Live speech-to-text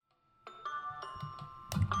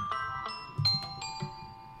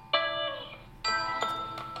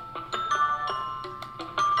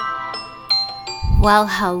Well,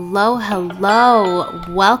 hello.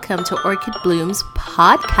 Welcome to Orchid Bloom's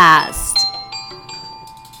podcast.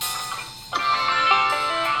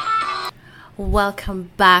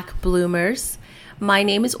 Welcome back, bloomers. My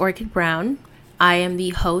name is Orchid Brown. I am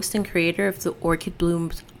the host and creator of the Orchid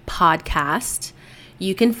Bloom's podcast.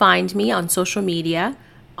 You can find me on social media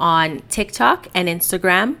on TikTok and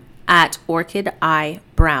Instagram at Orchid I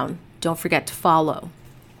Brown. Don't forget to follow.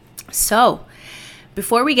 So,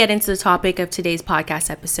 before we get into the topic of today's podcast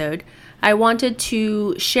episode, I wanted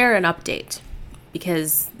to share an update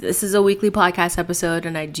because this is a weekly podcast episode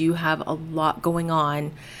and I do have a lot going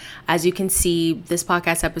on. As you can see, this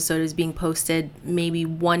podcast episode is being posted maybe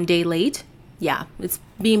one day late. Yeah, it's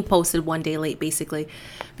being posted one day late basically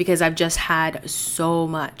because I've just had so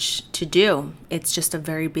much to do. It's just a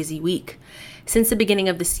very busy week. Since the beginning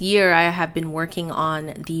of this year, I have been working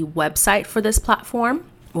on the website for this platform.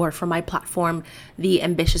 Or for my platform, the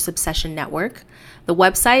Ambitious Obsession Network. The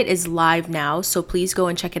website is live now, so please go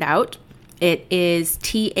and check it out. It is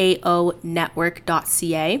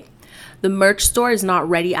taonetwork.ca. The merch store is not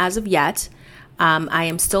ready as of yet. I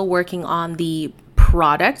am still working on the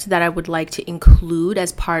product that I would like to include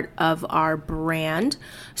as part of our brand.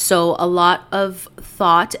 So a lot of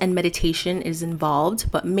thought and meditation is involved,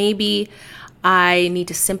 but maybe I need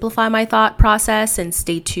to simplify my thought process and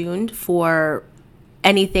stay tuned for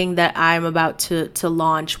anything that I'm about to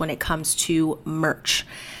launch when it comes to merch.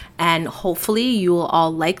 And hopefully you will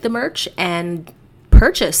all like the merch and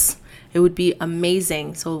purchase. It would be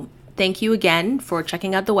amazing. So thank you again for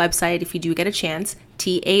checking out the website if you do get a chance,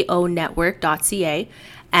 taonetwork.ca.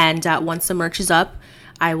 And once the merch is up,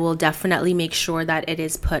 I will definitely make sure that it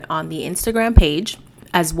is put on the Instagram page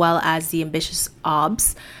as well as the Ambitious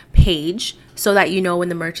Obs page so that you know when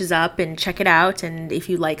the merch is up and check it out. And if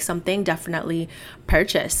you like something, definitely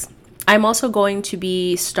purchase. I'm also going to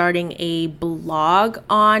be starting a blog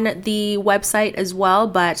on the website as well,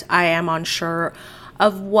 but I am unsure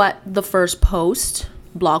of what the first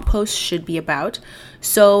blog post should be about.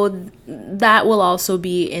 So that will also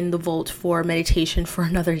be in the vault for meditation for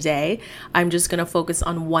another day. I'm just going to focus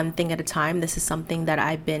on one thing at a time. This is something that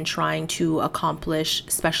I've been trying to accomplish,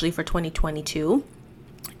 especially for 2022.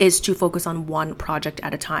 Is to focus on one project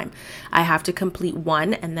at a time. I have to complete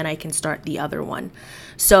one and then I can start the other one.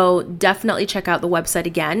 So definitely check out the website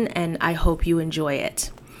again and I hope you enjoy it.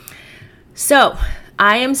 So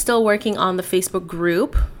I am still working on the Facebook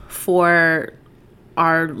group for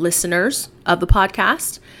our listeners of the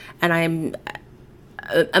podcast and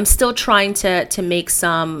I'm still trying to make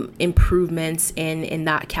some improvements in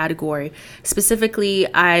that category. Specifically,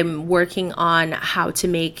 I'm working on how to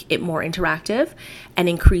make it more interactive and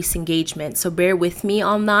increase engagement. So bear with me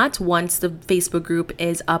on that. Once the Facebook group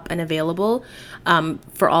is up and available,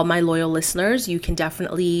 for all my loyal listeners, you can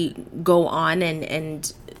definitely go on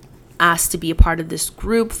and ask to be a part of this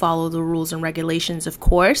group, follow the rules and regulations, of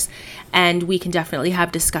course, and we can definitely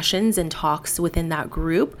have discussions and talks within that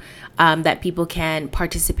group that people can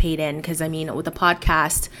participate in. Because I mean, with a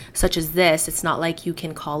podcast such as this, it's not like you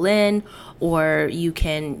can call in or you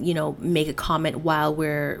can, make a comment while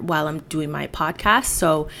I'm doing my podcast.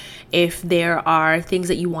 So if there are things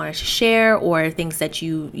that you wanted to share or things that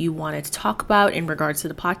you wanted to talk about in regards to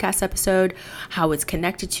the podcast episode, how it's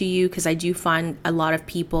connected to you, because I do find a lot of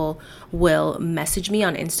people will message me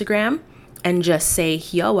on Instagram and just say,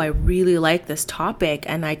 yo, I really like this topic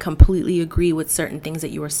and I completely agree with certain things that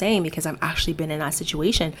you were saying because I've actually been in that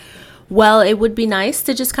situation. Well, it would be nice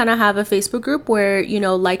to just kind of have a Facebook group where,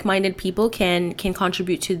 like-minded people can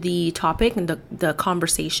contribute to the topic and the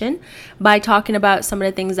conversation by talking about some of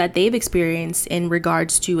the things that they've experienced in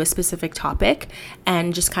regards to a specific topic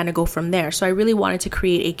and just kind of go from there. So I really wanted to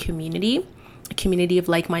create a community of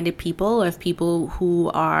like-minded people, of people who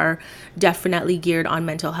are definitely geared on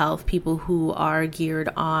mental health, people who are geared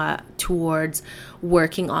towards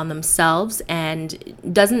working on themselves and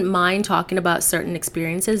doesn't mind talking about certain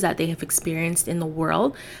experiences that they have experienced in the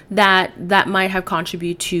world that might have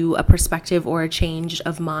contributed to a perspective or a change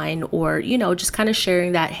of mind, or just kind of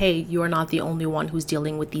sharing that, hey, you're not the only one who's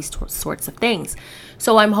dealing with these sorts of things.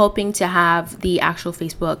 So I'm hoping to have the actual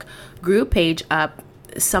Facebook group page up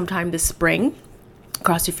sometime this spring.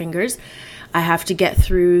 Cross your fingers. I have to get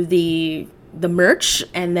through the merch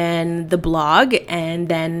and then the blog and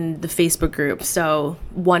then the Facebook group. So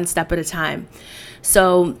one step at a time.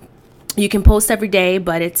 So you can post every day,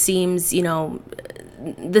 but it seems,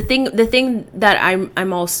 the thing that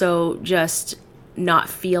I'm also just not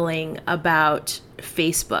feeling about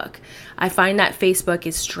Facebook. I find that Facebook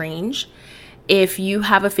is strange. If you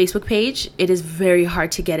have a Facebook page, it is very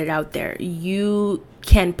hard to get it out there. You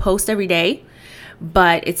can post every day,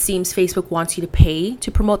 but it seems Facebook wants you to pay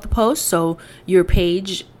to promote the post. So your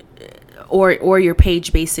page or your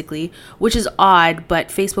page basically, which is odd, but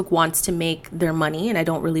Facebook wants to make their money, and I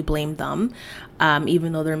don't really blame them,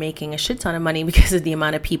 even though they're making a shit ton of money because of the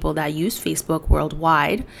amount of people that use Facebook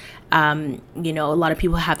worldwide. A lot of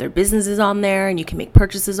people have their businesses on there and you can make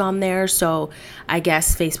purchases on there. So I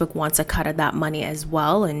guess Facebook wants a cut of that money as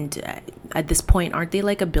well. And at this point, aren't they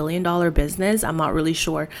like $1 billion business? I'm not really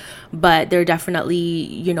sure, but they're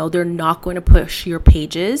definitely, they're not going to push your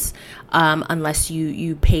pages unless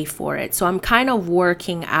you pay for it. So I'm kind of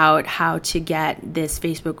working out how to get this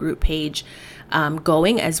Facebook group page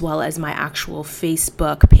going, as well as my actual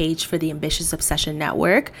Facebook page for the Ambitious Obsession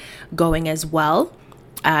Network going as well.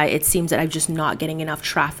 It seems that I'm just not getting enough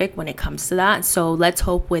traffic when it comes to that. So let's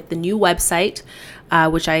hope with the new website,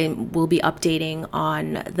 which I will be updating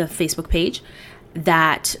on the Facebook page,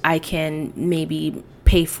 that I can maybe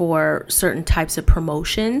pay for certain types of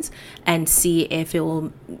promotions and see if it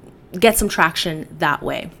will get some traction that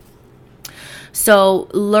way. So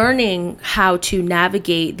learning how to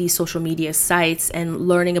navigate these social media sites and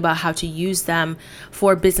learning about how to use them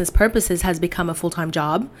for business purposes has become a full-time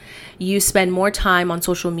job. You spend more time on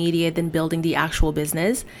social media than building the actual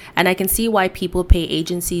business. And I can see why people pay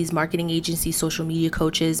agencies, marketing agencies, social media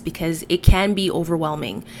coaches, because it can be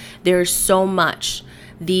overwhelming. There's so much.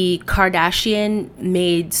 The Kardashian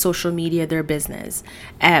made social media their business,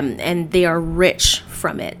 and they are rich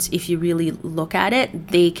from it. If you really look at it,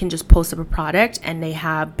 they can just post up a product and they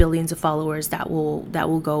have billions of followers that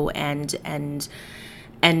will go and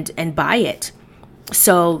buy it.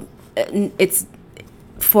 So it's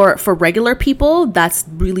for regular people, that's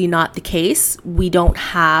really not the case. We don't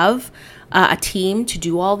have a team to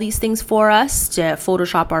do all these things for us, to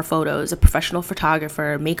Photoshop our photos, a professional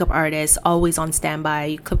photographer, makeup artist, always on standby.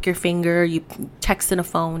 You click your finger, you text in a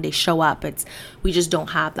phone, they show up. We just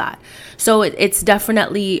don't have that. So it's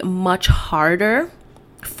definitely much harder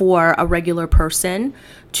for a regular person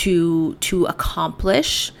to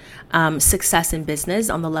accomplish success in business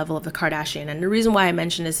on the level of the Kardashian. And the reason why I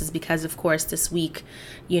mention this is because, of course, this week,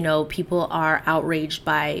 people are outraged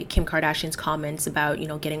by Kim Kardashian's comments about,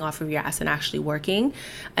 getting off of your ass and actually working.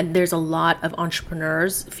 And there's a lot of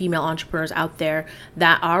entrepreneurs, female entrepreneurs out there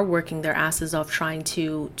that are working their asses off trying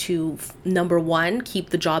to number one,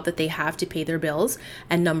 keep the job that they have to pay their bills,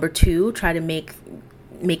 and number two, try to make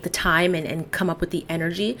the time and come up with the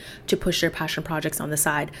energy to push their passion projects on the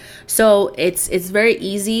side. So it's very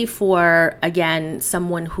easy for, again,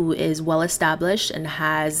 someone who is well established and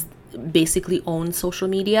has basically owned social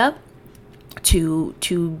media to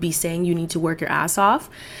be saying you need to work your ass off,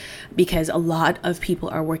 because a lot of people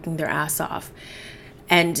are working their ass off.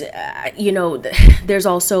 And, there's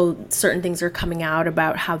also certain things that are coming out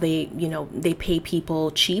about how they pay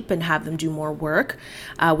people cheap and have them do more work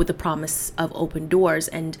with the promise of open doors.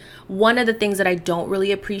 And one of the things that I don't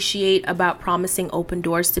really appreciate about promising open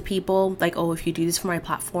doors to people, like, oh, if you do this for my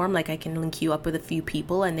platform, like I can link you up with a few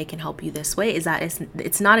people and they can help you this way, is that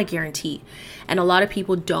it's not a guarantee. And a lot of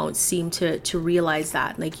people don't seem to realize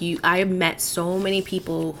that. I have met so many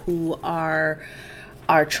people who are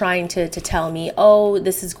trying to tell me, oh,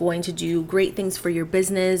 this is going to do great things for your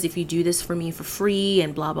business if you do this for me for free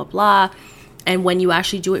and blah, blah, blah. And when you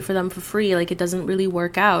actually do it for them for free, it doesn't really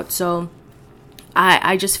work out. So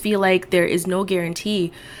I just feel like there is no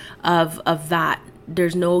guarantee of that.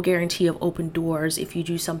 There's no guarantee of open doors if you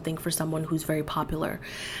do something for someone who's very popular.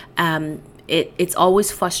 It's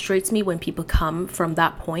always frustrates me when people come from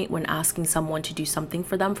that point when asking someone to do something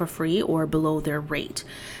for them for free or below their rate.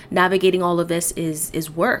 Navigating all of this is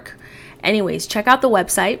work. Anyways, check out the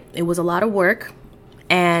website. It was a lot of work,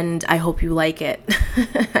 and I hope you like it.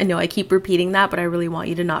 I know I keep repeating that, but I really want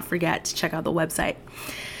you to not forget to check out the website.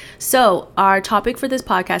 So our topic for this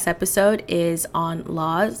podcast episode is on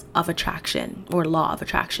laws of attraction, or law of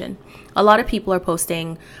attraction. A lot of people are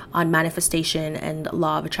posting on manifestation and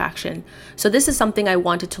law of attraction. So this is something I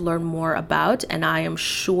wanted to learn more about, and I am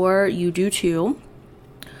sure you do too.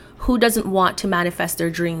 Who doesn't want to manifest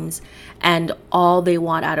their dreams and all they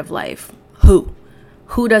want out of life? Who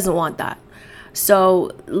doesn't want that?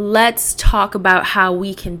 So let's talk about how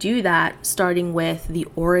we can do that, starting with the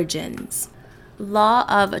origins. Law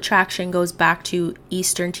of attraction goes back to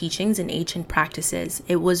Eastern teachings and ancient practices.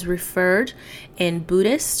 It was referred in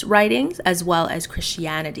Buddhist writings as well as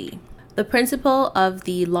Christianity. The principle of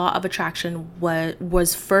the law of attraction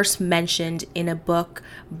was first mentioned in a book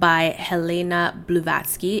by Helena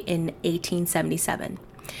Blavatsky in 1877.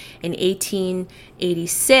 In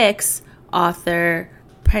 1886, author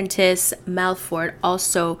Prentice Mulford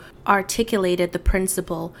also articulated the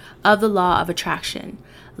principle of the law of attraction.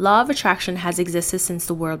 Law of attraction has existed since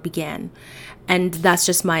the world began. And that's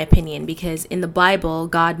just my opinion, because in the Bible,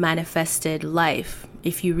 God manifested life.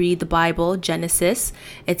 If you read the Bible, Genesis,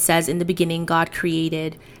 it says, in the beginning, God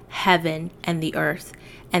created heaven and the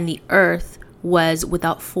earth was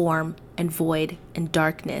without form and void, and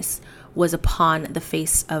darkness was upon the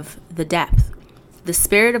face of the depth. The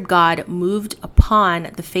Spirit of God moved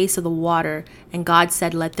upon the face of the water, and God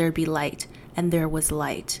said, let there be light, and there was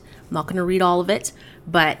light. I'm not going to read all of it,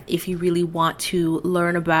 but if you really want to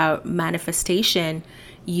learn about manifestation,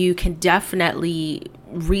 you can definitely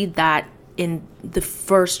read that in the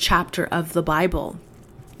first chapter of the Bible.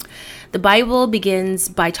 The Bible begins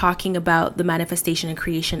by talking about the manifestation and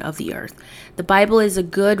creation of the earth. The Bible is a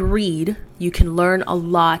good read. You can learn a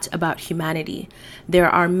lot about humanity. There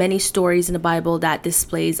are many stories in the Bible that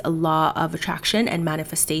displays a law of attraction and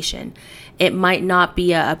manifestation. It might not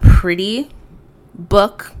be a pretty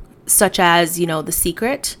book such as, The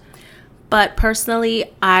Secret, but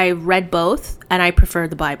personally, I read both and I prefer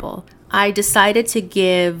the Bible. I decided to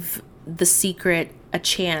give The Secret a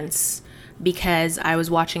chance because I was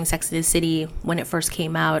watching Sex and the City when it first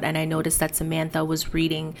came out, and I noticed that Samantha was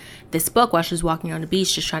reading this book while she was walking on the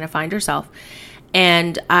beach just trying to find herself.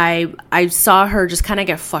 And I saw her just kind of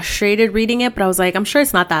get frustrated reading it, but I was like, I'm sure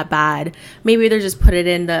it's not that bad. Maybe they just put it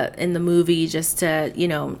in the movie just to,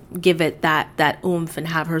 give it that oomph and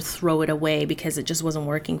have her throw it away because it just wasn't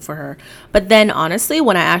working for her. But then honestly,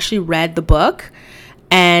 when I actually read the book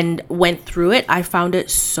and went through it, I found it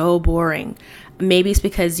so boring. Maybe it's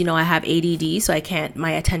because, I have ADD, so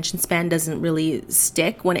my attention span doesn't really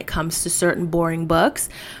stick when it comes to certain boring books,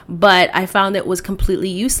 but I found it was completely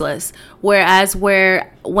useless. Whereas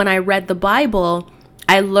when I read the Bible,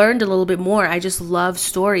 I learned a little bit more. I just love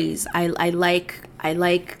stories. I like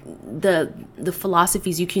the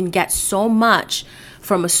philosophies. You can get so much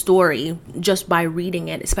from a story just by reading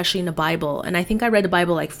it, especially in the Bible. And I think I read the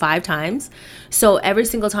Bible like 5 times. So every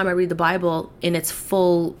single time I read the Bible in its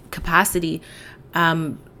full capacity,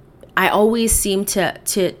 I always seem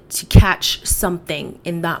to catch something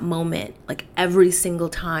in that moment, like every single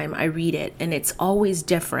time I read it, and it's always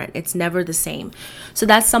different. It's never the same. So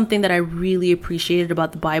that's something that I really appreciated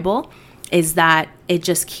about the Bible, is that it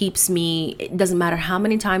just keeps me, it doesn't matter how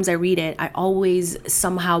many times I read it, I always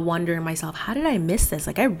somehow wonder in myself, how did I miss this?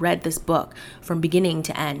 Like, I read this book from beginning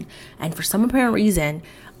to end, and for some apparent reason,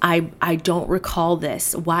 I don't recall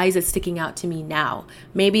this. Why is it sticking out to me now?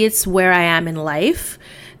 Maybe it's where I am in life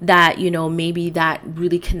that, maybe that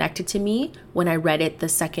really connected to me when I read it the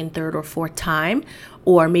second, third, or fourth time.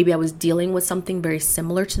 Or maybe I was dealing with something very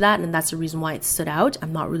similar to that, and that's the reason why it stood out.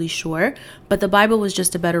 I'm not really sure. But the Bible was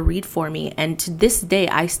just a better read for me. And to this day,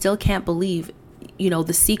 I still can't believe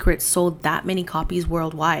The Secret sold that many copies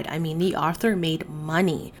worldwide. I mean, the author made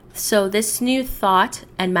money. So this new thought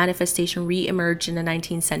and manifestation re-emerged in the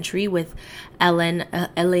 19th century with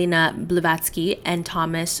Elena Blavatsky and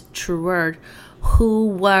Thomas Treward, who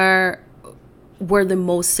were the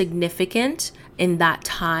most significant in that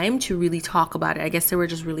time to really talk about it. I guess they were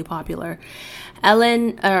just really popular.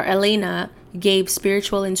 Elena gave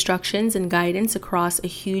spiritual instructions and guidance across a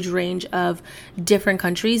huge range of different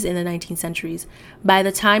countries in the 19th centuries. By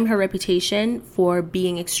the time her reputation for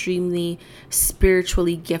being extremely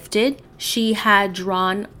spiritually gifted, she had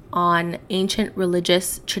drawn on ancient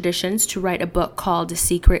religious traditions to write a book called The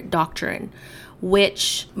Secret Doctrine,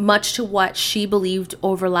 which, much to what she believed,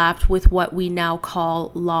 overlapped with what we now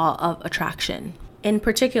call law of attraction. In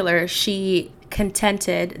particular, she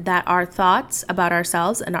contended that our thoughts about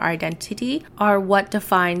ourselves and our identity are what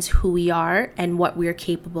defines who we are and what we are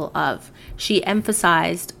capable of. She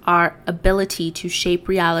emphasized our ability to shape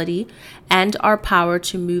reality and our power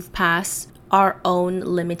to move past our own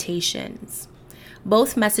limitations.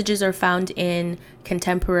 Both messages are found in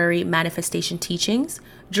contemporary manifestation teachings.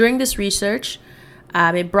 During this research,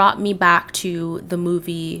 it brought me back to the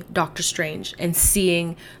movie Doctor Strange and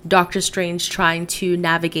seeing Doctor Strange trying to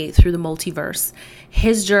navigate through the multiverse.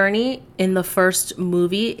 His journey in the first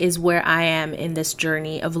movie is where I am in this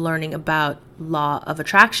journey of learning about law of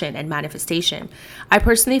attraction and manifestation. I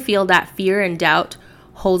personally feel that fear and doubt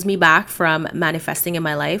holds me back from manifesting in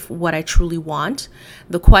my life what I truly want.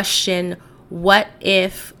 The question, what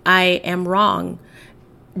if I am wrong?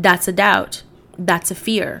 That's a doubt. That's a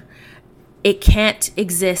fear. It can't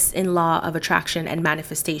exist in law of attraction and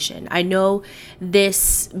manifestation. I know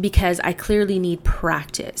this because I clearly need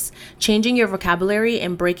practice. Changing your vocabulary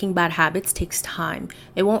and breaking bad habits takes time.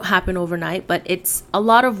 It won't happen overnight, but it's a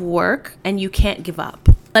lot of work and you can't give up.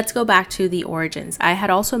 Let's go back to the origins. I had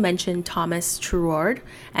also mentioned Thomas Truord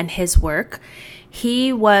and his work.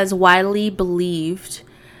 He was widely believed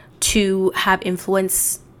to have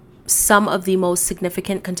influenced some of the most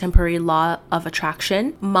significant contemporary law of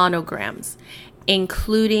attraction monograms,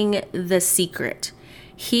 including The Secret.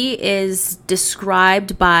 He is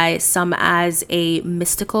described by some as a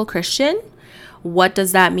mystical Christian. What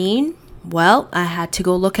does that mean? Well, I had to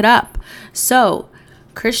go look it up. So,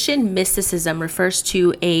 Christian mysticism refers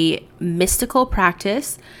to a mystical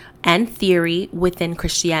practice and theory within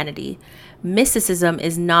Christianity. Mysticism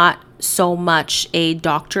is not so much a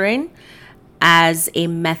doctrine as a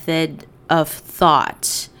method of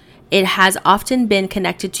thought. It has often been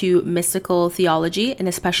connected to mystical theology, and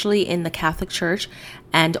especially in the Catholic Church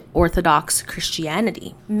and Orthodox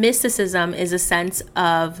Christianity. Mysticism is a sense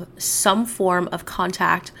of some form of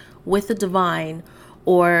contact with the divine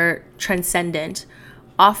or transcendent,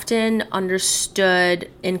 often understood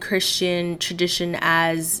in Christian tradition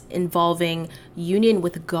as involving union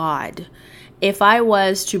with God. If I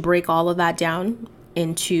was to break all of that down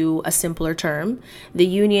into a simpler term, the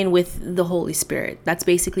union with the Holy Spirit. That's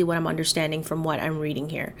basically what I'm understanding from what I'm reading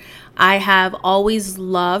here. I have always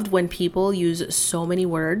loved when people use so many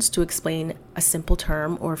words to explain a simple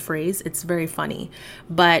term or phrase. It's very funny.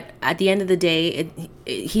 But at the end of the day,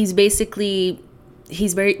 he's basically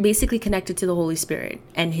connected to the Holy Spirit,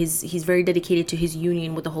 and he's very dedicated to his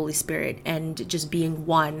union with the Holy Spirit and just being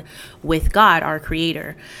one with God, our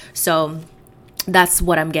creator. So that's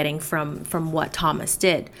what I'm getting from what Thomas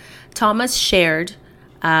did. Thomas shared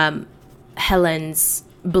Helen's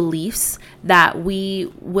beliefs that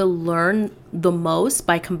we will learn the most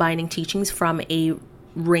by combining teachings from a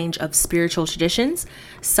range of spiritual traditions.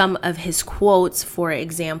 Some of his quotes, for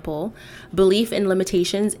example, belief in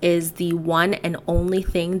limitations is the one and only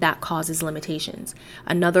thing that causes limitations.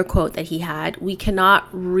 Another quote that he had, we cannot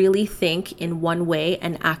really think in one way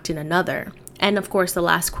and act in another. And of course, the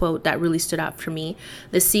last quote that really stood out for me,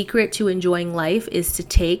 the secret to enjoying life is to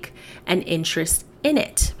take an interest in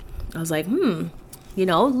it. I was like,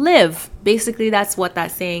 live. Basically, that's what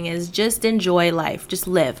that saying is. Just enjoy life. Just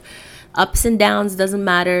live. Ups and downs, doesn't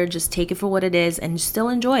matter. Just take it for what it is and still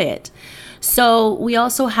enjoy it. So we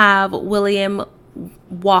also have William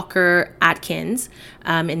Walker Atkins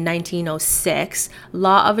in 1906.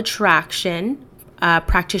 Law of attraction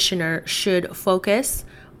practitioner should focus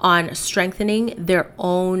on strengthening their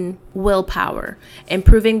own willpower,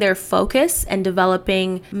 improving their focus, and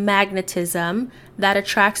developing magnetism that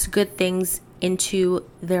attracts good things into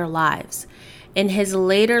their lives. In his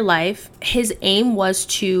later life, his aim was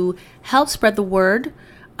to help spread the word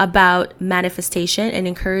about manifestation and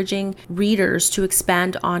encouraging readers to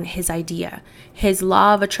expand on his idea. His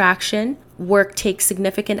law of attraction work takes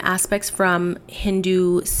significant aspects from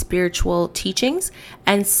Hindu spiritual teachings,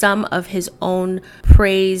 and some of his own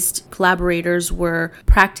praised collaborators were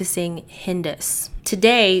practicing Hindus.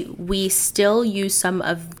 Today, we still use some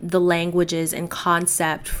of the languages and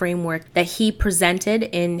concept framework that he presented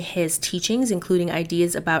in his teachings, including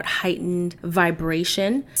ideas about heightened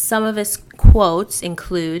vibration. Some of his quotes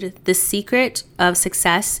include, "The secret of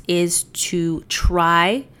success is to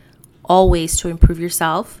try always to improve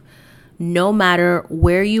yourself, no matter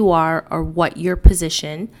where you are or what your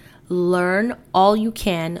position. Learn all you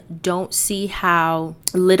can. Don't see how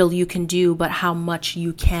little you can do, but how much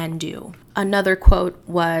you can do." Another quote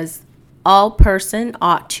was, "All person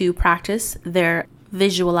ought to practice their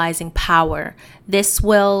visualizing power. This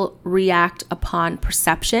will react upon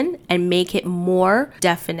perception and make it more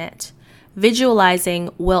definite. Visualizing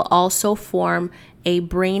will also form a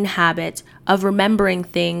brain habit of remembering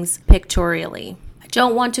things pictorially." I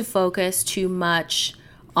don't want to focus too much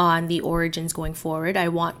on the origins going forward. I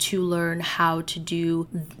want to learn how to do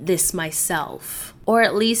this myself, or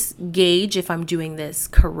at least gauge if I'm doing this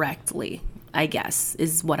correctly, I guess,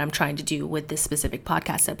 is what I'm trying to do with this specific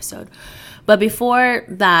podcast episode. But before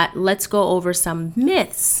that, let's go over some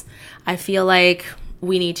myths. I feel like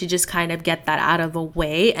we need to just kind of get that out of the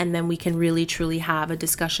way, and then we can really truly have a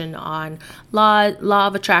discussion on law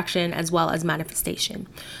of attraction as well as manifestation.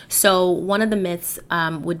 So one of the myths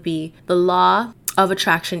would be the law of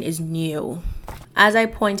attraction is new. As I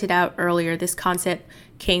pointed out earlier, this concept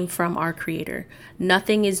came from our creator.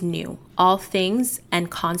 Nothing is new. All things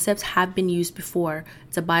and concepts have been used before.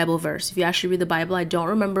 It's a Bible verse. If you actually read the Bible, I don't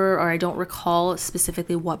remember, or I don't recall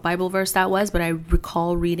specifically what Bible verse that was, but I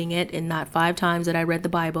recall reading it in that 5 times that I read the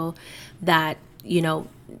Bible, that,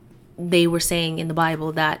 they were saying in the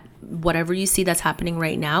Bible that whatever you see that's happening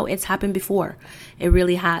right now, it's happened before. It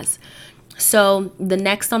really has. So the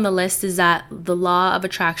next on the list is that the law of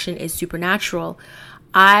attraction is supernatural.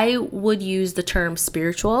 I would use the term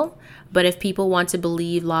spiritual, but if people want to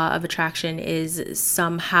believe law of attraction is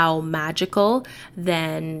somehow magical,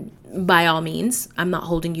 then by all means, I'm not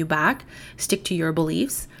holding you back. Stick to your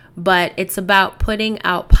beliefs. But it's about putting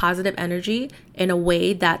out positive energy in a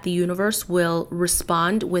way that the universe will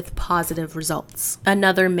respond with positive results.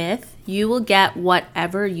 Another myth, you will get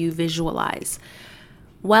whatever you visualize.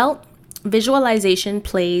 Well, visualization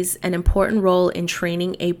plays an important role in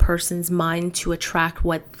training a person's mind to attract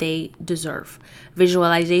what they deserve.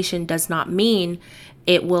 Visualization does not mean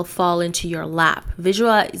it will fall into your lap.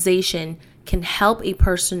 Visualization can help a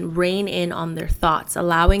person rein in on their thoughts,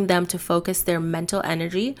 allowing them to focus their mental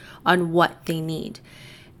energy on what they need.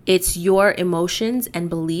 It's your emotions and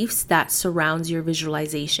beliefs that surrounds your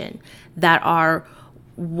visualization that are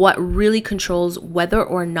what really controls whether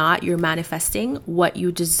or not you're manifesting what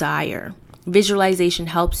you desire. Visualization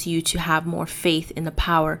helps you to have more faith in the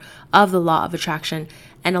power of the law of attraction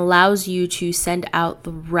and allows you to send out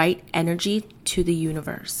the right energy to the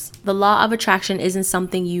universe. The law of attraction isn't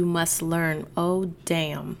something you must learn. Oh,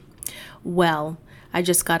 damn. Well, I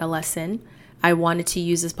just got a lesson. I wanted to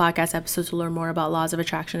use this podcast episode to learn more about laws of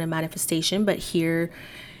attraction and manifestation, but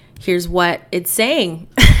here's what it's saying.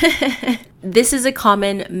 This is a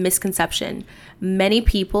common misconception. Many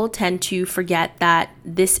people tend to forget that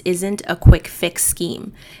this isn't a quick fix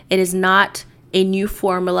scheme. It is not a new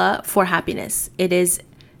formula for happiness. It is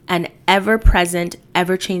an ever-present,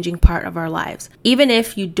 ever-changing part of our lives. Even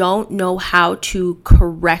if you don't know how to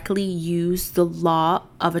correctly use the law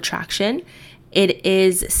of attraction, it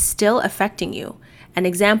is still affecting you. An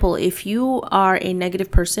example, if you are a negative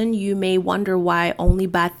person, you may wonder why only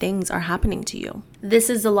bad things are happening to you. This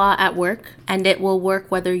is the law at work, and it will work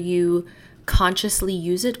whether you consciously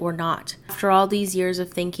use it or not. After all these years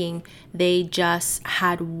of thinking they just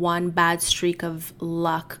had one bad streak of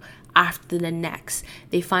luck after the next,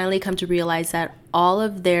 they finally come to realize that all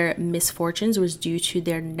of their misfortunes was due to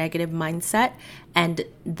their negative mindset and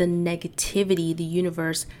the negativity the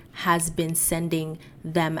universe has been sending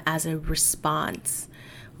them as a response.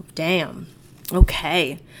 Damn.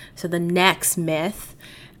 Okay. So the next myth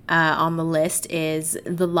on the list is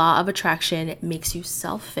the law of attraction makes you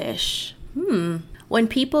selfish. When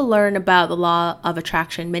people learn about the law of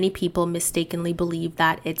attraction, many people mistakenly believe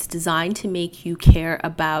that it's designed to make you care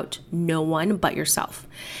about no one but yourself.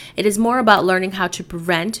 It is more about learning how to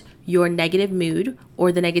prevent your negative mood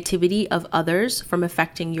or the negativity of others from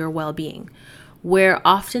affecting your well-being. We're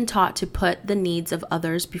often taught to put the needs of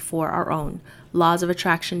others before our own. Laws of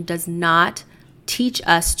attraction does not teach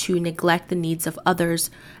us to neglect the needs of others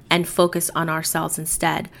and focus on ourselves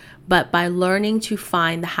instead. But by learning to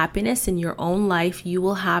find the happiness in your own life, you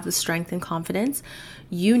will have the strength and confidence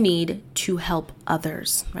you need to help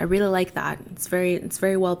others. I really like that. It's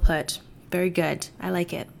very well put. Very good. I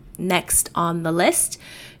like it. Next on the list,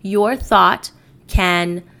 your thought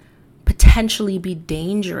can potentially be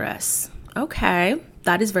dangerous. Okay.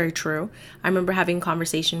 That is very true. I remember having a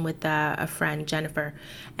conversation with a friend, Jennifer,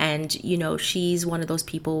 and, she's one of those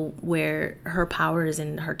people where her power is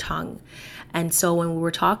in her tongue. And so when we were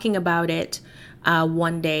talking about it,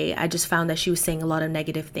 one day, I just found that she was saying a lot of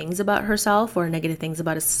negative things about herself or negative things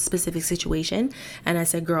about a specific situation. And I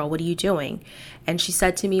said, girl, what are you doing? And she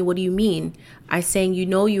said to me, what do you mean? I saying,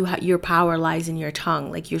 your power lies in your tongue.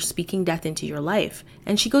 Like, you're speaking death into your life.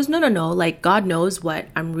 And she goes, no. Like, God knows what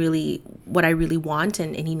I really want.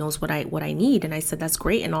 And he knows what I need. And I said, that's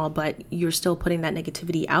great and all, but you're still putting that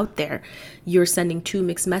negativity out there. You're sending two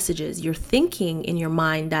mixed messages. You're thinking in your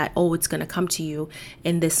mind that, it's going to come to you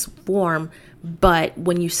in this form. But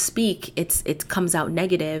when you speak, it comes out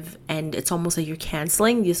negative, and it's almost like you're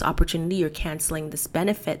canceling this opportunity, you're canceling this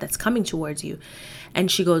benefit that's coming towards you.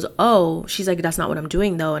 And she goes, she's like, that's not what I'm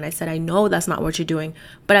doing though. And I said, I know that's not what you're doing,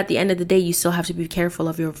 but at the end of the day, you still have to be careful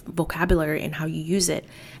of your vocabulary and how you use it.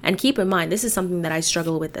 And keep in mind, this is something that I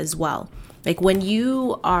struggle with as well. Like, when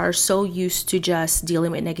you are so used to just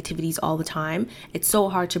dealing with negativities all the time, it's so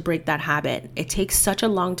hard to break that habit. It takes such a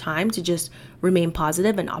long time to just remain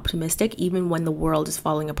positive and optimistic, even when the world is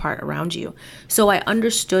falling apart around you. So I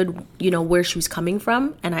understood, where she was coming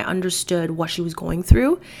from, and I understood what she was going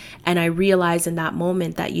through. And I realized in that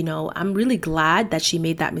moment that, I'm really glad that she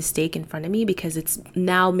made that mistake in front of me, because it's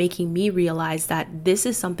now making me realize that this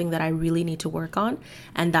is something that I really need to work on.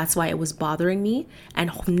 And that's why it was bothering me.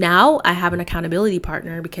 And now I have an accountability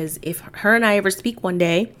partner, because if her and I ever speak one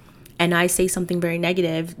day and I say something very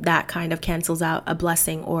negative that kind of cancels out a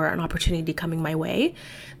blessing or an opportunity coming my way,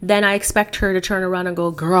 then I expect her to turn around and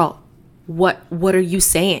go, girl, what are you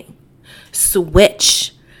saying?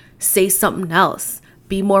 Switch, say something else.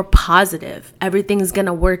 Be more positive. Everything's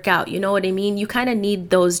gonna work out. You know what I mean? You kind of need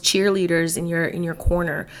those cheerleaders in your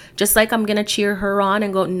corner. Just like I'm gonna cheer her on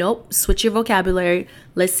and go, nope, switch your vocabulary.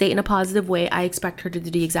 Let's say it in a positive way. I expect her to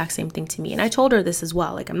do the exact same thing to me. And I told her this as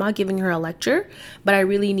well. Like, I'm not giving her a lecture, but I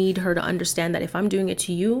really need her to understand that if I'm doing it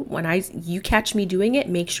to you, when you catch me doing it,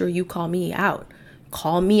 make sure you call me out.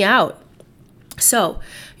 Call me out. So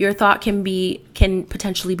your thought can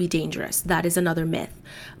potentially be dangerous. That is another myth.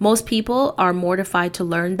 Most people are mortified to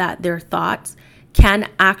learn that their thoughts can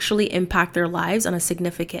actually impact their lives on a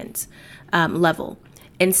significant level.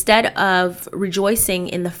 Instead of rejoicing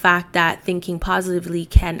in the fact that thinking positively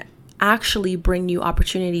can actually bring new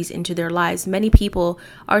opportunities into their lives, many people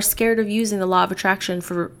are scared of using the law of attraction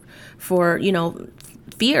for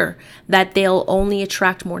fear that they'll only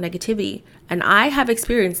attract more negativity. And I have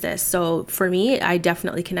experienced this. So for me, I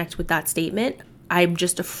definitely connect with that statement. I'm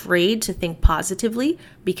just afraid to think positively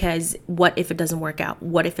because what if it doesn't work out?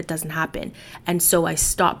 What if it doesn't happen? And so I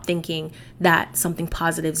stopped thinking that something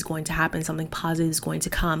positive is going to happen, something positive is going to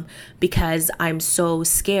come, because I'm so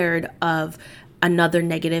scared of another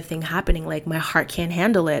negative thing happening. Like, my heart can't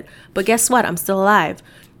handle it. But guess what? I'm still alive.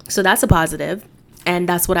 So that's a positive. And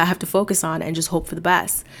that's what I have to focus on and just hope for the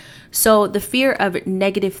best. So the fear of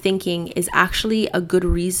negative thinking is actually a good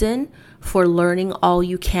reason for learning all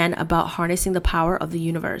you can about harnessing the power of the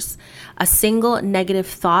universe. A single negative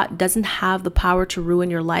thought doesn't have the power to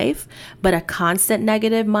ruin your life, but a constant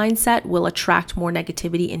negative mindset will attract more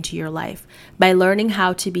negativity into your life. By learning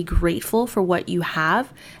how to be grateful for what you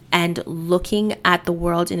have and looking at the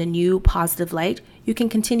world in a new positive light, you can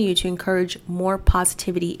continue to encourage more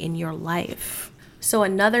positivity in your life. So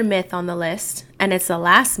another myth on the list, and it's the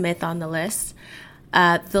last myth on the list,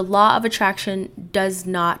 the law of attraction does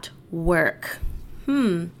not work.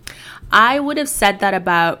 I would have said that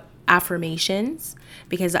about affirmations,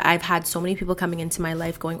 because I've had so many people coming into my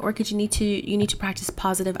life going, Orchid, you need to practice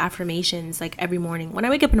positive affirmations like every morning. When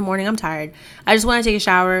I wake up in the morning, I'm tired. I just want to take a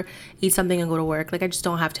shower, eat something, and go to work. Like, I just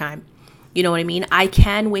don't have time. You know what I mean? I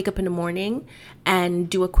can wake up in the morning and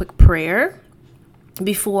do a quick prayer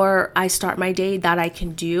before I start my day. That I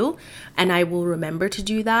can do, and I will remember to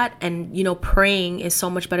do that. And praying is so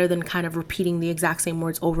much better than kind of repeating the exact same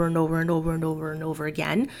words over and over and over and over and over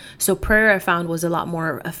again. So prayer, I found, was a lot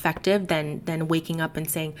more effective than waking up and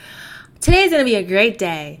saying, today's going to be a great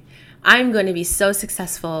day. I'm going to be so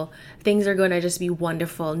successful. Things are going to just be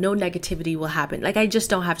wonderful. No negativity will happen. Like, I just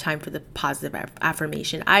don't have time for the positive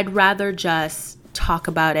affirmation. I'd rather just talk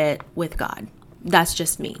about it with God. That's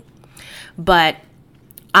just me. But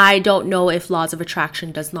I don't know if laws of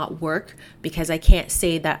attraction does not work, because I can't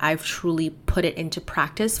say that I've truly put it into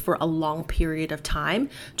practice for a long period of time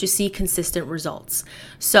to see consistent results.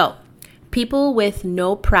 So people with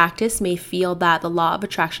no practice may feel that the law of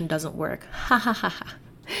attraction doesn't work. Ha ha ha ha.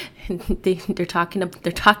 They're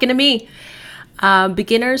talking to me.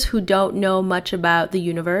 Beginners who don't know much about the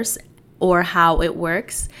universe or how it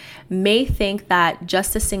works may think that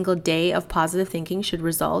just a single day of positive thinking should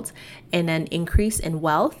result in an increase in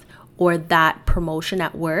wealth or that promotion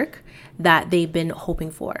at work that they've been hoping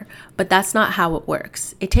for. But that's not how it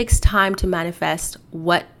works. It takes time to manifest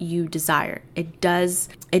what you desire. It does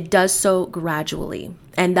so gradually.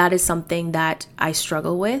 And that is something that I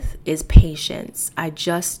struggle with, is patience. I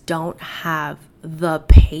just don't have the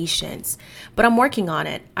patience, but I'm working on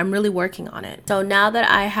it. I'm really working on it. So now that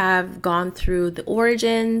I have gone through the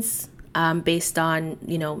origins, based on,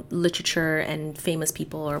 literature and famous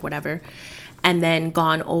people or whatever, and then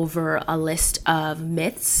gone over a list of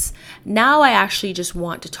myths, now I actually just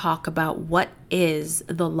want to talk about what is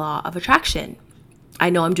the law of attraction. I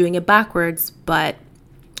know I'm doing it backwards, but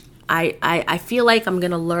I feel like I'm going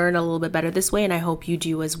to learn a little bit better this way, and I hope you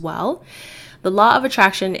do as well. The law of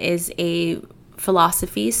attraction is a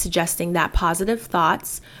philosophy suggesting that positive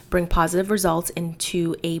thoughts bring positive results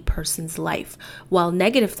into a person's life, while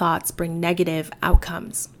negative thoughts bring negative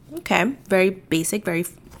outcomes. Okay, very basic, very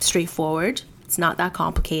straightforward. It's not that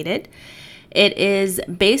complicated. It is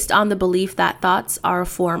based on the belief that thoughts are a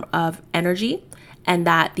form of energy, and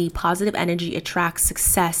that the positive energy attracts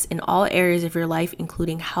success in all areas of your life,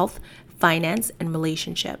 including health, finance, and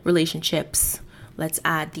relationships. Let's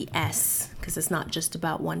add the S, because it's not just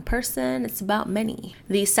about one person, it's about many.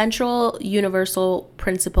 The central universal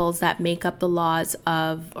principles that make up the laws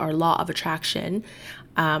of our law of attraction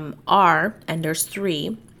are, and there's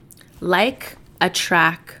 3, like,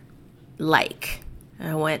 attract, like. And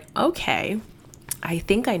I went, okay, I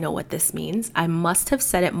think I know what this means. I must have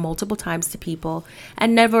said it multiple times to people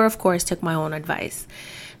and never, of course, took my own advice.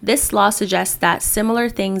 This law suggests that similar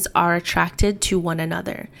things are attracted to one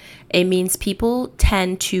another. It means people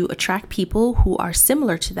tend to attract people who are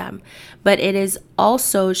similar to them, but it is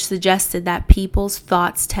also suggested that people's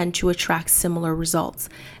thoughts tend to attract similar results.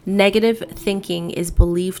 Negative thinking is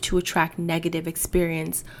believed to attract negative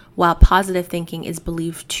experience, while positive thinking is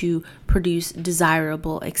believed to produce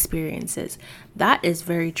desirable experiences. That is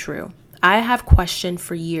very true. I have questioned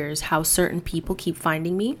for years how certain people keep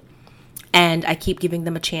finding me, and I keep giving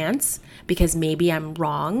them a chance because maybe I'm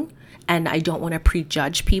wrong and I don't want to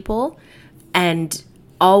prejudge people. And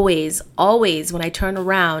always when I turn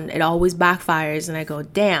around, it always backfires and I go,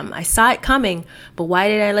 damn, I saw it coming, but why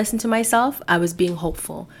did I listen to myself? I was being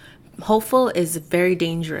hopeful. Hopeful is very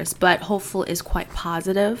dangerous, but hopeful is quite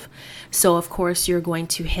positive. So of course you're going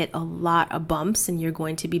to hit a lot of bumps and you're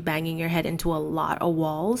going to be banging your head into a lot of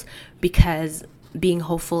walls, because being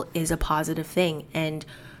hopeful is a positive thing. And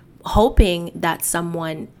hoping that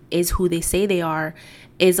someone is who they say they are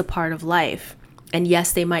is a part of life. And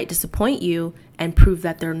yes, they might disappoint you and prove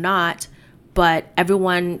that they're not, but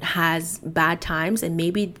everyone has bad times, and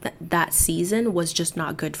maybe that season was just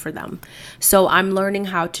not good for them. So I'm learning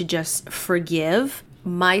how to just forgive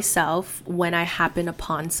myself when I happen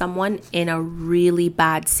upon someone in a really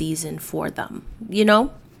bad season for them,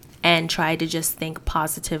 and try to just think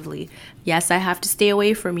positively. Yes, I have to stay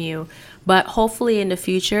away from you, but hopefully in the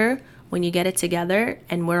future, when you get it together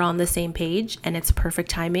and we're on the same page and it's perfect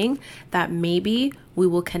timing, that maybe we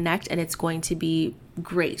will connect and it's going to be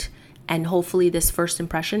great. And hopefully this first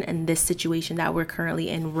impression and this situation that we're currently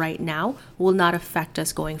in right now will not affect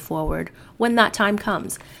us going forward when that time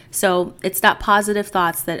comes. So it's that positive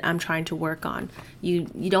thoughts that I'm trying to work on. You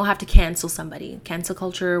don't have to cancel somebody. Cancel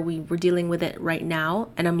culture, we're dealing with it right now,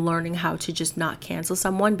 and I'm learning how to just not cancel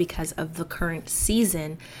someone because of the current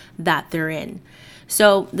season that they're in.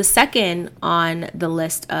 So the second on the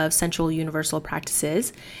list of central universal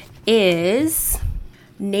practices is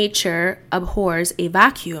nature abhors a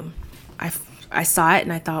vacuum. I saw it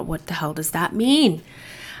and I thought, what the hell does that mean?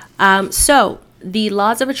 So the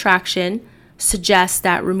laws of attraction suggest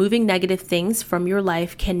that removing negative things from your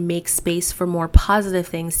life can make space for more positive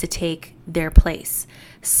things to take their place.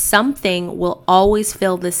 Something will always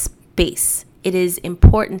fill this space. It is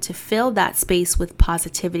important to fill that space with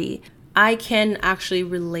positivity. I can actually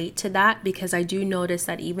relate to that because I do notice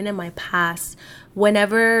that even in my past,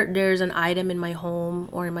 whenever there's an item in my home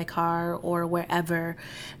or in my car or wherever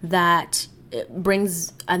that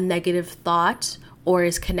brings a negative thought or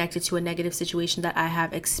is connected to a negative situation that I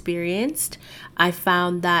have experienced, I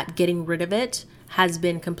found that getting rid of it has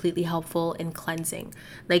been completely helpful in cleansing.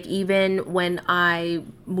 Like even when I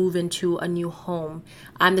move into a new home,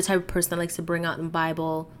 I'm the type of person that likes to bring out the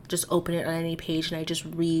Bible, just open it on any page and I just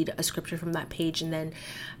read a scripture from that page, and then,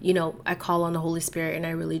 I call on the Holy Spirit and I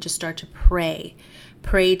really just start to pray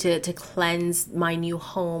to cleanse my new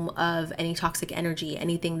home of any toxic energy,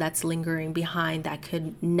 anything that's lingering behind that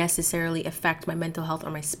could necessarily affect my mental health or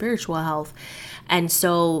my spiritual health. And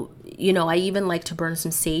so, I even like to burn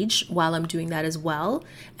some sage while I'm doing that as well.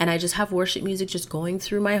 And I just have worship music just going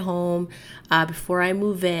through my home before I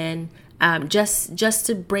move in, just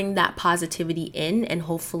to bring that positivity in and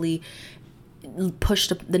hopefully push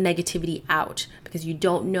the negativity out, because you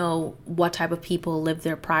don't know what type of people lived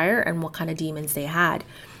there prior and what kind of demons they had.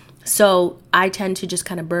 So I tend to just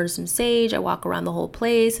kind of burn some sage. I walk around the whole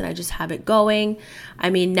place and I just have it going.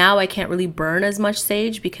 I mean, now I can't really burn as much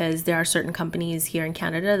sage because there are certain companies here in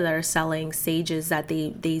Canada that are selling sages that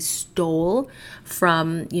they stole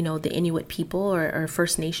from, the Inuit people or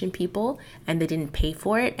First Nation people, and they didn't pay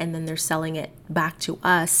for it. And then they're selling it back to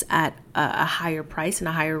us at a higher price and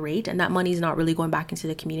a higher rate. And that money is not really going back into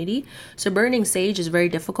the community. So burning sage is very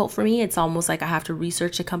difficult for me. It's almost like I have to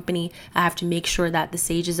research a company. I have to make sure that the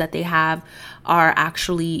sages that they have are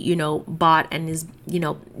actually, bought and is,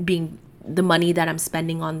 being the money that I'm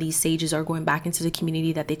spending on these sages are going back into the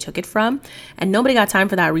community that they took it from. And nobody got time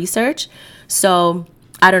for that research. So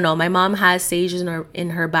I don't know. My mom has sages in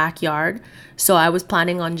her backyard. So I was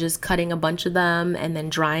planning on just cutting a bunch of them and then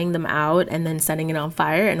drying them out and then setting it on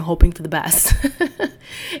fire and hoping for the best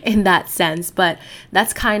in that sense. But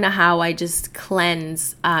that's kind of how I just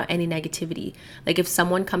cleanse any negativity. Like if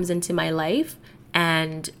someone comes into my life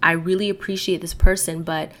and I really appreciate this person,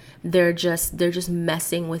 but they're just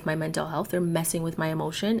messing with my mental health. They're messing with my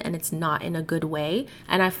emotion, and it's not in a good way.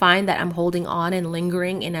 And I find that I'm holding on and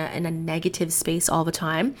lingering in a negative space all the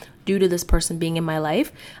time due to this person being in my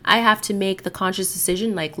life. I have to make the conscious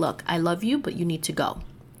decision, like, look, I love you, but you need to go.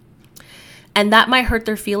 And that might hurt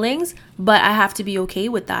their feelings, But I have to be okay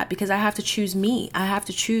with that because I have to choose me. I have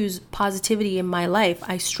to choose positivity in my life.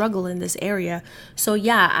 I struggle in this area. So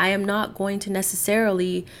yeah, I am not going to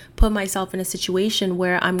necessarily put myself in a situation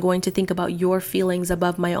where I'm going to think about your feelings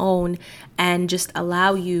above my own and just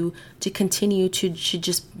allow you to continue to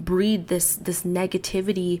just breed this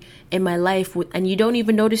negativity in my life. And you don't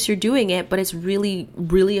even notice you're doing it, but it's really,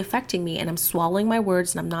 really affecting me. And I'm swallowing my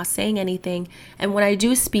words and I'm not saying anything. And when I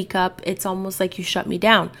do speak up, it's almost like you shut me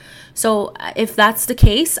down. So if that's the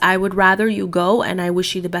case, I would rather you go, and I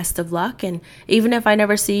wish you the best of luck. And even if I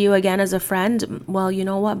never see you again as a friend, well, you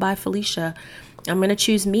know what? Bye, Felicia. I'm going to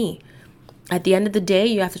choose me. At the end of the day,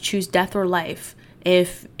 you have to choose death or life.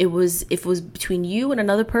 If it was between you and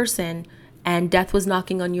another person and death was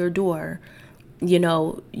knocking on your door, you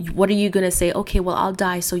know, what are you going to say? Okay, well, I'll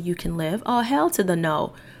die so you can live. Oh, hell to the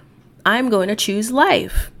no. I'm going to choose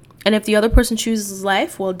life. And if the other person chooses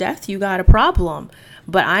life, well, death, you got a problem.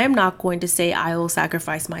 But I am not going to say I will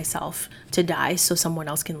sacrifice myself to die so someone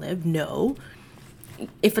else can live. No.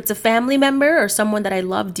 If it's a family member or someone that I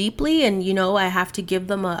love deeply and, you know, I have to give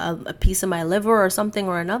them a piece of my liver or something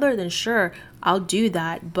or another, then sure, I'll do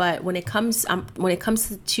that. But when it comes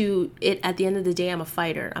to it, at the end of the day, I'm a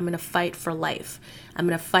fighter. I'm going to fight for life. I'm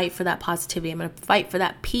going to fight for that positivity. I'm going to fight for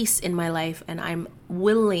that peace in my life. And I'm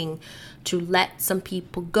willing to let some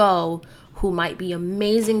people go who might be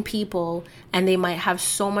amazing people and they might have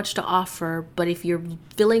so much to offer. But if you're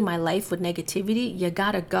filling my life with negativity, you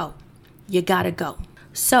gotta go. You gotta go.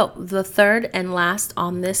 So the third and last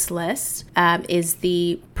on this list is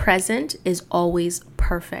the present is always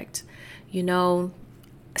perfect. You know,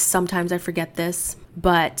 sometimes I forget this,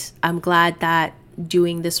 but I'm glad that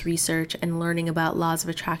doing this research and learning about laws of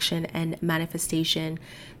attraction and manifestation,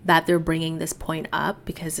 that they're bringing this point up,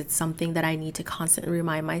 because it's something that I need to constantly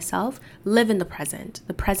remind myself. Live in the present.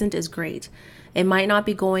 The present is great. It might not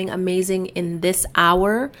be going amazing in this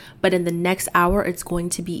hour, but in the next hour, it's going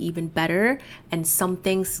to be even better. And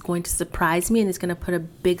something's going to surprise me and it's going to put a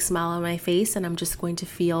big smile on my face. And I'm just going to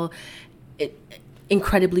feel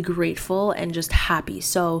incredibly grateful and just happy.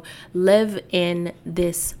 So live in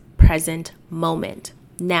this present moment.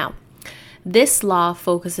 Now, this law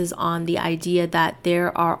focuses on the idea that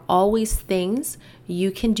there are always things you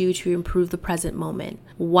can do to improve the present moment.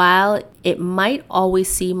 While it might always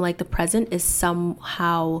seem like the present is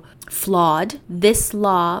somehow flawed, this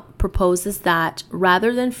law proposes that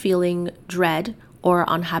rather than feeling dread or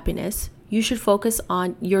unhappiness, you should focus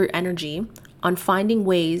on your energy on finding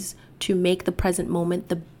ways to make the present moment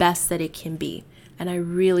the best that it can be. And I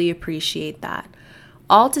really appreciate that.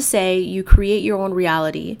 All to say, you create your own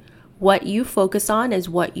reality. What you focus on is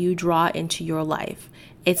what you draw into your life.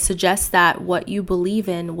 It suggests that what you believe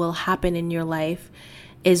in will happen in your life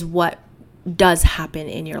is what does happen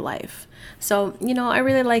in your life. So, you know, I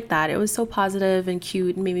really like that. It was so positive and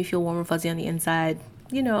cute and made me feel warm and fuzzy on the inside.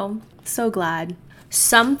 You know, so glad.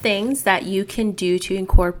 Some things that you can do to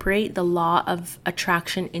incorporate the law of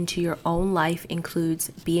attraction into your own life includes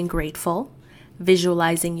being grateful,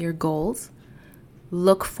 visualizing your goals,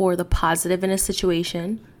 look for the positive in a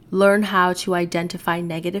situation, learn how to identify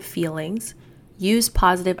negative feelings, use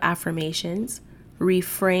positive affirmations,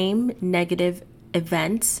 reframe negative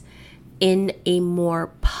events in a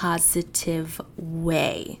more positive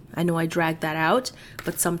way. I know I dragged that out,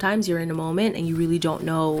 but sometimes you're in a moment and you really don't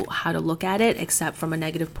know how to look at it except from a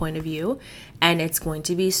negative point of view. And it's going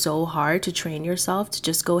to be so hard to train yourself to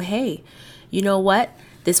just go, hey, you know what?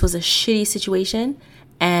 This was a shitty situation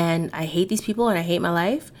and I hate these people and I hate my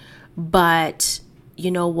life, but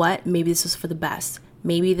you know what? Maybe this was for the best.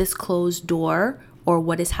 Maybe this closed door or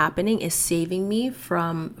what is happening is saving me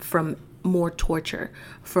from more torture,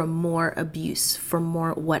 from more abuse, from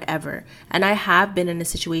more whatever. And I have been in a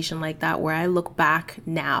situation like that where I look back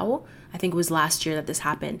now, I think it was last year that this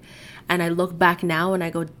happened, and I look back now and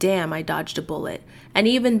I go, damn, I dodged a bullet. And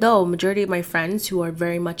even though majority of my friends who are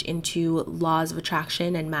very much into laws of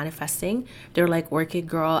attraction and manifesting, they're like, work it,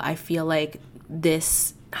 girl. I feel like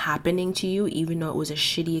this happening to you, even though it was a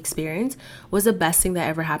shitty experience, was the best thing that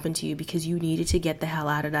ever happened to you because you needed to get the hell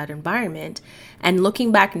out of that environment. And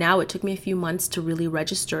looking back now, it took me a few months to really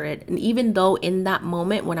register it. And even though in that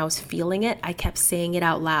moment when I was feeling it, I kept saying it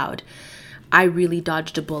out loud, I really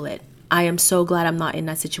dodged a bullet. I am so glad I'm not in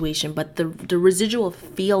that situation. But the residual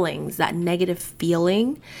feelings, that negative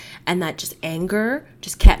feeling and that just anger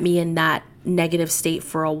just kept me in that negative state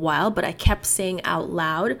for a while. But I kept saying out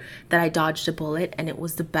loud that I dodged a bullet and it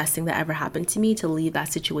was the best thing that ever happened to me to leave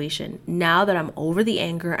that situation. Now that I'm over the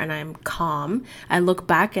anger and I'm calm, I look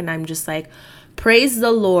back and I'm just like, praise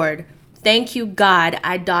the Lord. Thank you, God.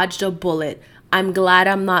 I dodged a bullet. I'm glad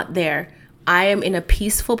I'm not there. I am in a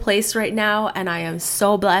peaceful place right now, and I am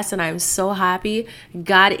so blessed and I am so happy.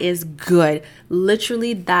 God is good.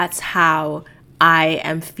 Literally, that's how I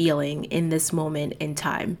am feeling in this moment in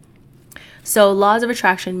time. So, laws of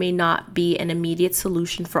attraction may not be an immediate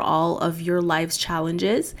solution for all of your life's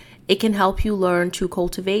challenges. It can help you learn to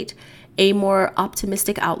cultivate a more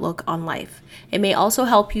optimistic outlook on life. It may also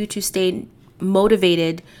help you to stay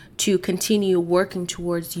motivated to continue working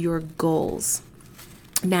towards your goals.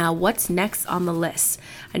 Now, what's next on the list?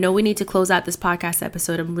 I know we need to close out this podcast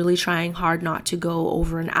episode. I'm really trying hard not to go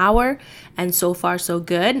over an hour, and so far so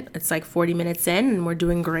good. It's like 40 minutes in and we're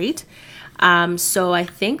doing great. So I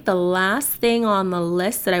think the last thing on the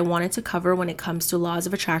list that I wanted to cover when it comes to laws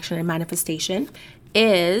of attraction and manifestation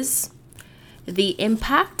is the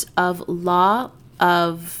impact of law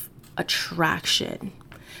of attraction.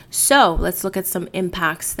 So let's look at some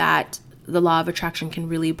impacts that the law of attraction can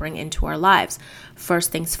really bring into our lives.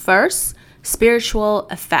 First things first, spiritual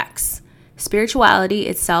effects. Spirituality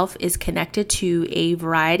itself is connected to a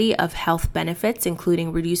variety of health benefits,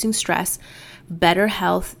 including reducing stress, better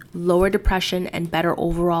health, lower depression, and better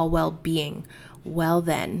overall well-being. Well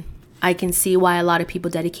then, I can see why a lot of people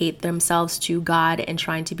dedicate themselves to God and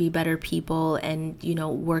trying to be better people and,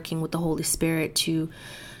 working with the Holy Spirit to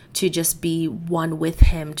just be one with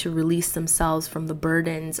Him, to release themselves from the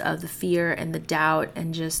burdens of the fear and the doubt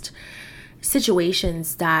and just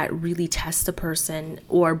situations that really test a person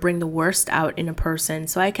or bring the worst out in a person.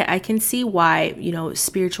 So I can see why,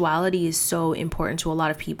 spirituality is so important to a lot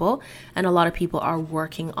of people, and a lot of people are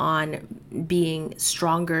working on being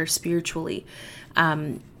stronger spiritually,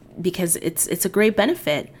 because it's a great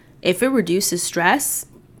benefit. If it reduces stress,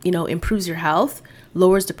 improves your health,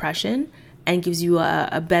 lowers depression, and gives you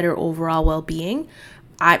a better overall well-being,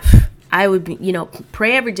 I would be,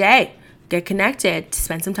 pray every day. Get connected,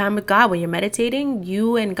 spend some time with God. When you're meditating,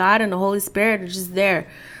 you and God and the Holy Spirit are just there.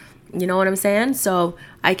 You know what I'm saying? So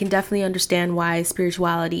I can definitely understand why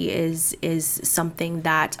spirituality is something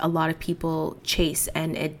that a lot of people chase,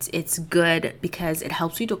 and it's good because it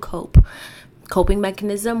helps you to cope. Coping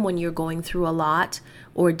mechanism when you're going through a lot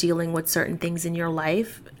or dealing with certain things in your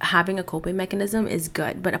life, having a coping mechanism is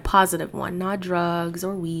good, but a positive one, not drugs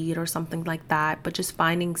or weed or something like that, but just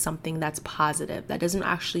finding something that's positive that doesn't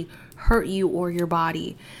actually hurt you or your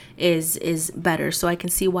body is better. So I can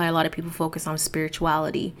see why a lot of people focus on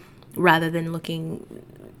spirituality rather than looking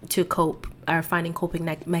to cope or finding coping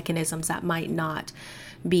mechanisms that might not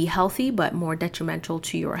be healthy but more detrimental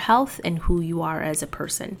to your health and who you are as a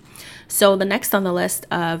person. So the next on the list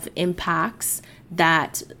of impacts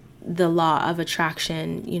that the law of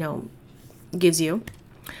attraction, gives you,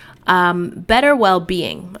 better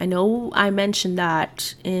well-being. I know I mentioned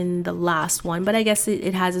that in the last one, but I guess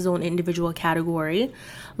it has its own individual category.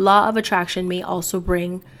 Law of attraction may also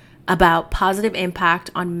bring about positive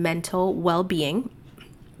impact on mental well-being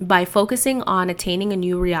by focusing on attaining a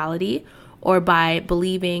new reality or by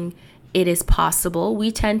believing it is possible.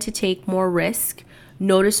 We tend to take more risk,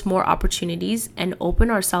 notice more opportunities, and open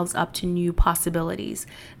ourselves up to new possibilities.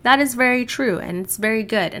 That is very true, and it's very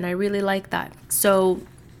good, and I really like that. So,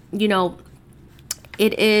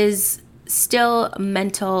 it is still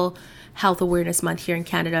Mental Health Awareness Month here in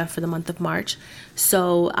Canada for the month of March.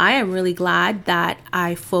 So I am really glad that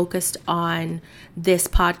I focused on this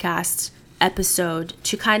podcast episode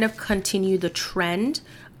to kind of continue the trend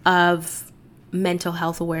of Mental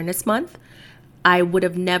Health Awareness Month. I would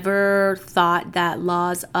have never thought that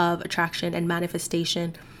laws of attraction and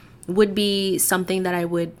manifestation would be something that I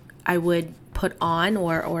would put on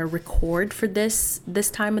or record for this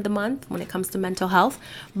time of the month when it comes to mental health.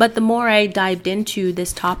 But the more I dived into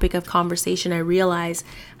this topic of conversation, I realized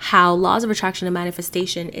how laws of attraction and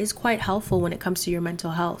manifestation is quite helpful when it comes to your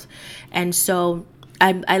mental health. And so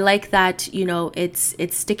I like that,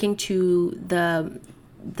 it's sticking to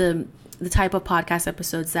the type of podcast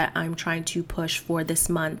episodes that I'm trying to push for this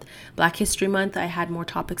month. Black History Month, I had more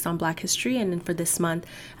topics on Black history, and then for this month,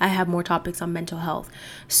 I have more topics on mental health.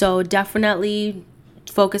 So definitely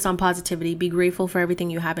focus on positivity, be grateful for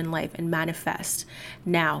everything you have in life, and manifest.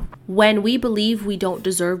 Now, when we believe we don't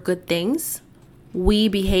deserve good things, we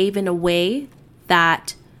behave in a way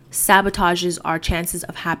that sabotages our chances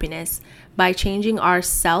of happiness. By changing our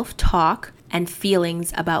self-talk and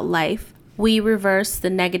feelings about life, we reverse the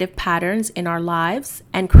negative patterns in our lives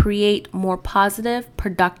and create more positive,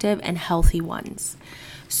 productive, and healthy ones.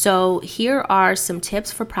 So here are some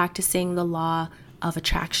tips for practicing the law of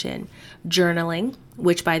attraction. Journaling,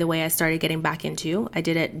 which by the way, I started getting back into. I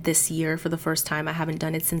did it this year for the first time. I haven't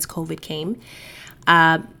done it since COVID came.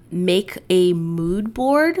 Make a mood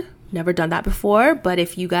board. Never done that before, but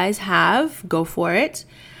if you guys have, go for it.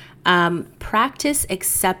 Practice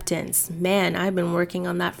acceptance. Man, I've been working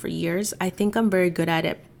on that for years. I think I'm very good at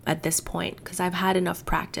it at this point because I've had enough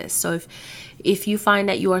practice. So if you find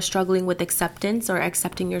that you are struggling with acceptance or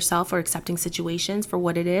accepting yourself or accepting situations for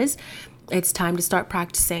what it is, it's time to start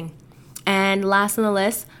practicing. And last on the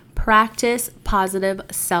list, practice positive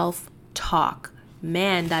self-talk.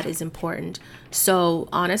 Man, that is important. So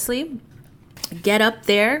honestly, get up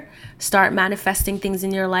there, start manifesting things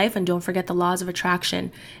in your life, and don't forget the laws of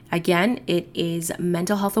attraction. Again, it is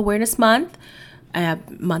Mental Health Awareness Month,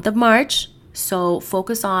 month of March. So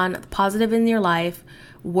focus on the positive in your life,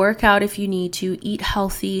 work out if you need to, eat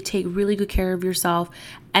healthy, take really good care of yourself,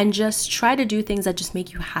 and just try to do things that just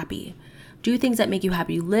make you happy. Do things that make you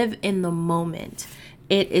happy. Live in the moment.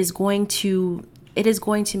 It is going to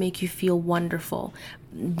make you feel wonderful.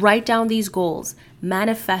 Write down these goals,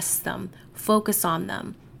 manifest them, focus on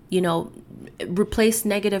them. Replace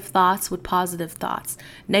negative thoughts with positive thoughts.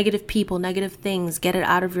 Negative people, negative things, get it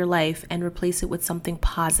out of your life and replace it with something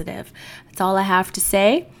positive. That's all I have to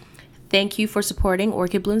say. Thank you for supporting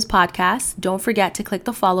Orchid Blooms Podcast. Don't forget to click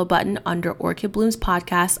the follow button under Orchid Blooms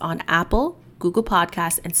Podcast on Apple, Google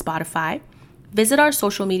Podcasts, and Spotify. Visit our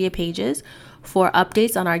social media pages for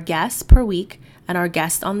updates on our guests per week and our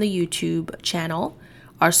guests on the YouTube channel.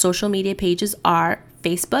 Our social media pages are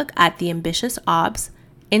Facebook at The Ambitious Obs,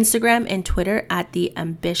 Instagram and Twitter at The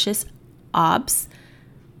Ambitious Obs,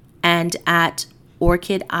 and at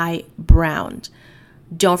Orchid Eye Brown.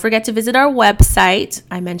 Don't forget to visit our website.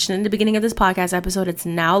 I mentioned in the beginning of this podcast episode, it's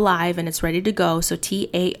now live and it's ready to go. So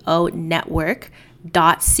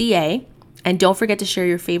taonetwork.ca. And don't forget to share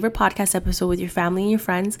your favorite podcast episode with your family and your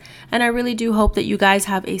friends. And I really do hope that you guys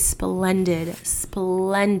have a splendid,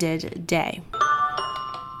 splendid day.